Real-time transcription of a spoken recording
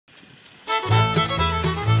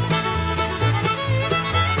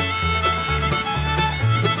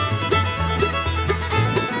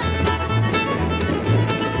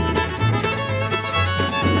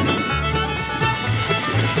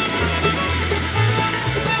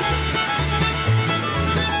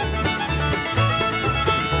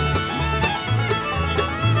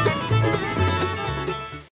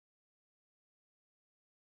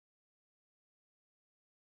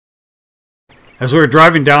As we were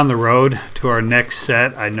driving down the road to our next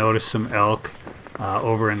set, I noticed some elk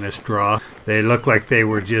over in this draw. They looked like they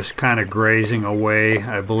were just kind of grazing away.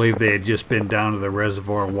 I believe they had just been down to the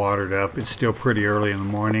reservoir and watered up. It's still pretty early in the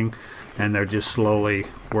morning, and they're just slowly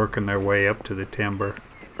working their way up to the timber.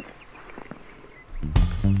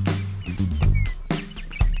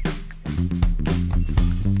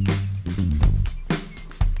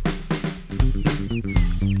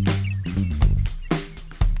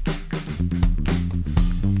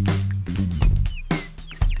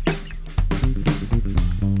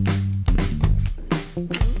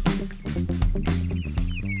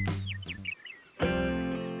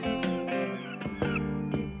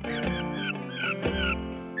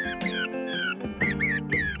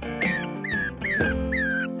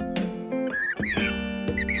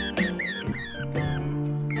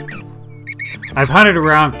 I've hunted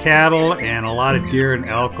around cattle and a lot of deer and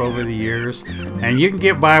elk over the years, and you can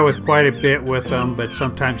get by with quite a bit with them, but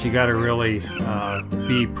sometimes you got to really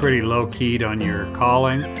be pretty low-keyed on your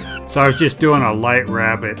calling. So I was just doing a light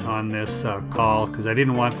rabbit on this call because I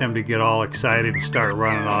didn't want them to get all excited and start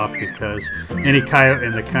running off, because any coyote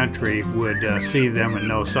in the country would see them and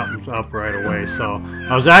know something's up right away. So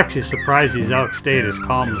I was actually surprised these elk stayed as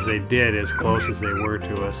calm as they did, as close as they were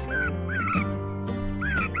to us.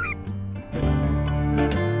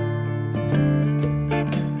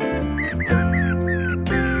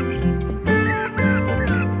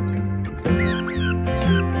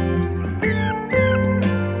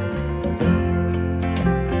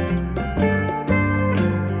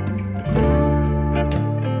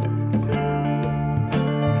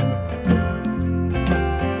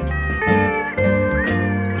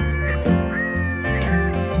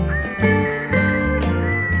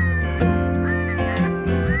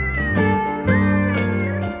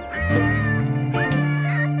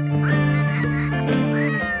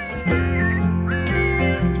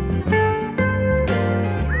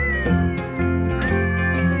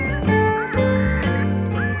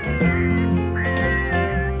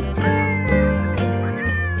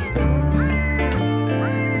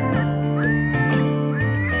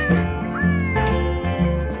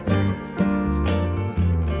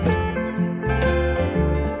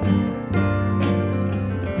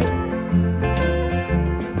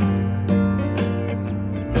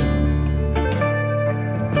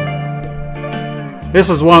 This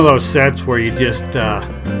is one of those sets where you just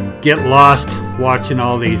get lost watching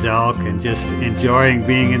all these elk and just enjoying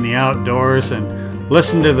being in the outdoors and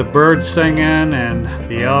listen to the birds singing and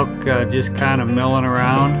the elk just kind of milling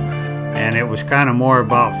around. And it was kind of more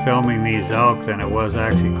about filming these elk than it was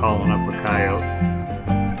actually calling up a coyote.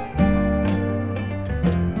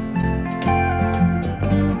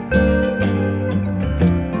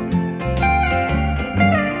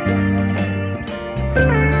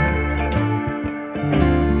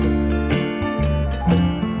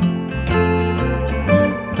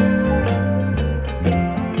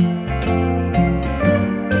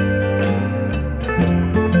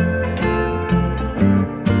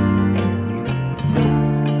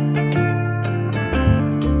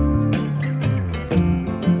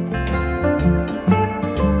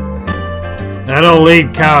 That old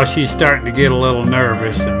lead cow, she's starting to get a little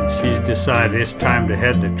nervous, and she's decided it's time to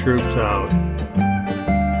head the troops out.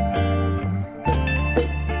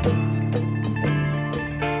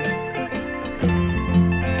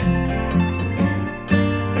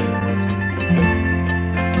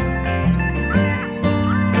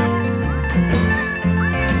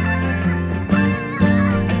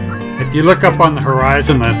 If you look up on the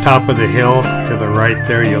horizon, on the top of the hill to the right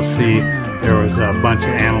there, you'll see there was a bunch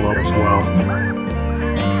of antelope as well.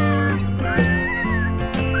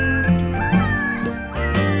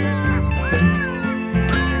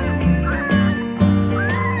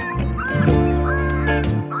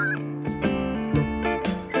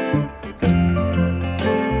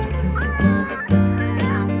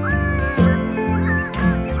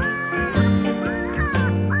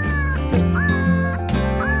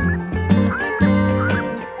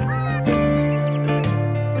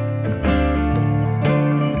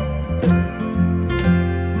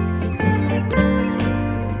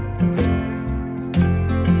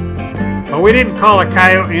 Well, we didn't call a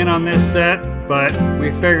coyote in on this set, but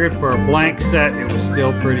we figured for a blank set it was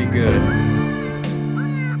still pretty good.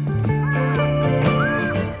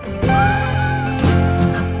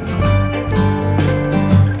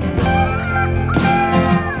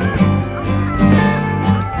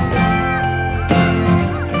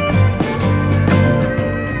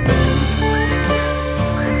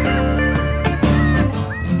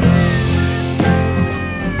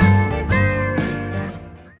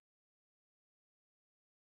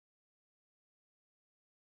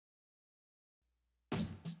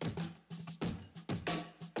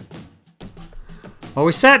 Well,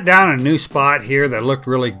 we sat down in a new spot here that looked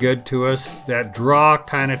really good to us. That draw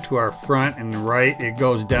kind of to our front and right, it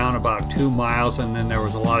goes down about 2 miles, and then there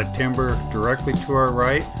was a lot of timber directly to our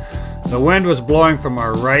right. The wind was blowing from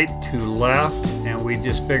our right to left, and we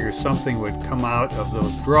just figured something would come out of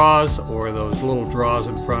those draws or those little draws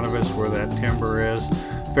in front of us where that timber is.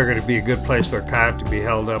 Figured it'd be a good place for a coyote to be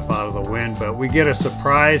held up out of the wind, but we get a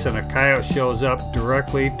surprise and a coyote shows up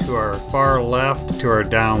directly to our far left to our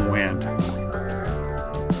downwind.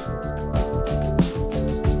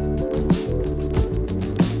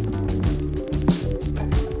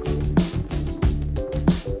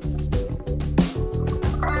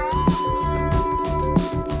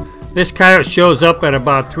 This coyote shows up at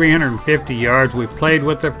about 350 yards. We played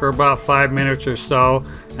with it for about 5 minutes or so,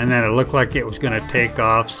 and then it looked like it was going to take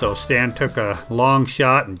off, so Stan took a long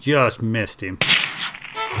shot and just missed him.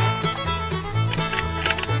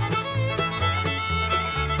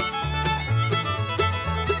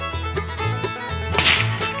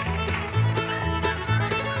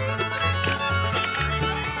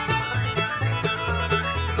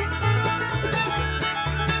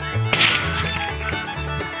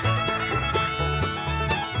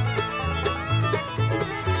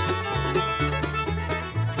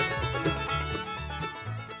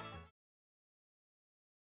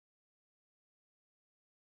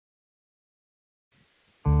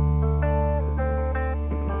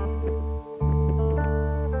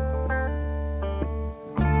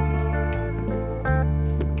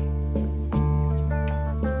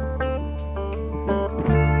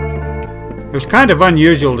 It was kind of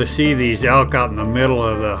unusual to see these elk out in the middle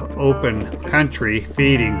of the open country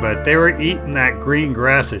feeding, but they were eating that green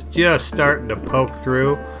grass that's just starting to poke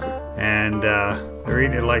through, and they're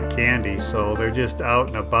eating it like candy, so they're just out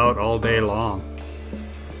and about all day long.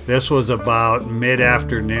 This was about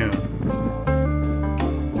mid-afternoon.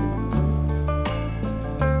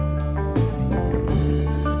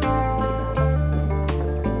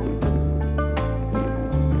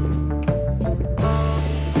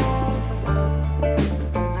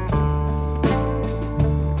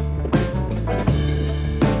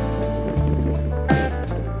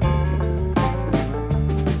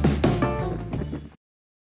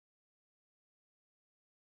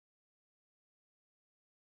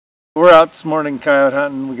 We're out this morning coyote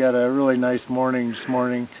hunting. We got a really nice morning this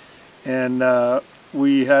morning, and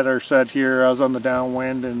we had our set here. I was on the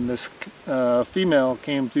downwind, and this female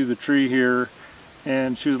came through the tree here,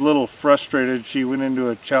 and she was a little frustrated. She went into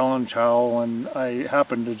a challenge howl, and I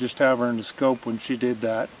happened to just have her in the scope when she did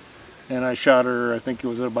that, and I shot her. I think it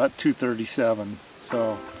was at about 2:37.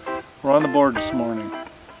 So we're on the board this morning.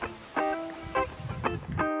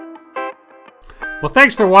 Well,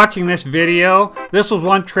 thanks for watching this video. This was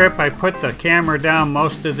one trip I put the camera down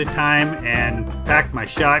most of the time and packed my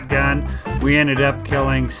shotgun. We ended up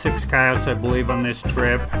killing 6 coyotes, I believe, on this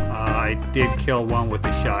trip. I did kill one with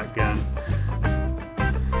the shotgun.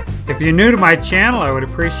 If you're new to my channel, I would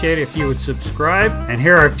appreciate it if you would subscribe. And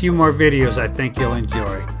here are a few more videos I think you'll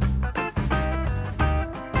enjoy.